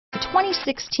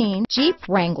2016 Jeep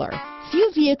Wrangler.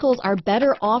 Few vehicles are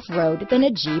better off-road than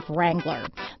a Jeep Wrangler.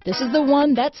 This is the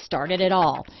one that started it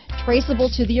all. Traceable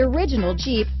to the original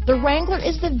Jeep, the Wrangler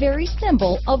is the very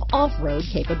symbol of off-road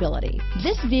capability.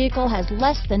 This vehicle has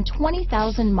less than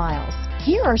 20,000 miles.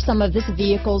 Here are some of this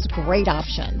vehicle's great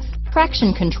options: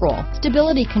 traction control,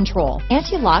 stability control,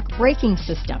 anti-lock braking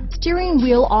system, steering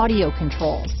wheel audio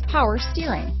controls, power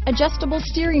steering, adjustable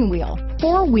steering wheel,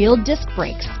 four-wheel disc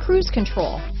brakes, cruise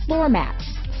control, floor mats,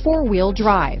 four-wheel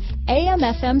drive,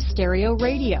 AM/FM stereo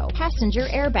radio, passenger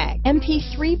airbag,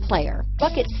 MP3 player,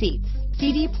 bucket seats,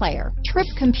 CD player, trip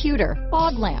computer,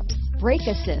 fog lamps, brake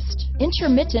assist,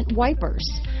 intermittent wipers.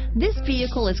 This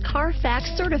vehicle is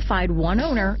Carfax certified one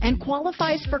owner and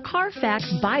qualifies for Carfax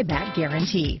buyback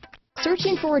guarantee.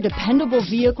 Searching for a dependable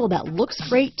vehicle that looks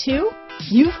great too?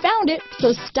 You found it,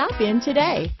 so stop in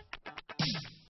today.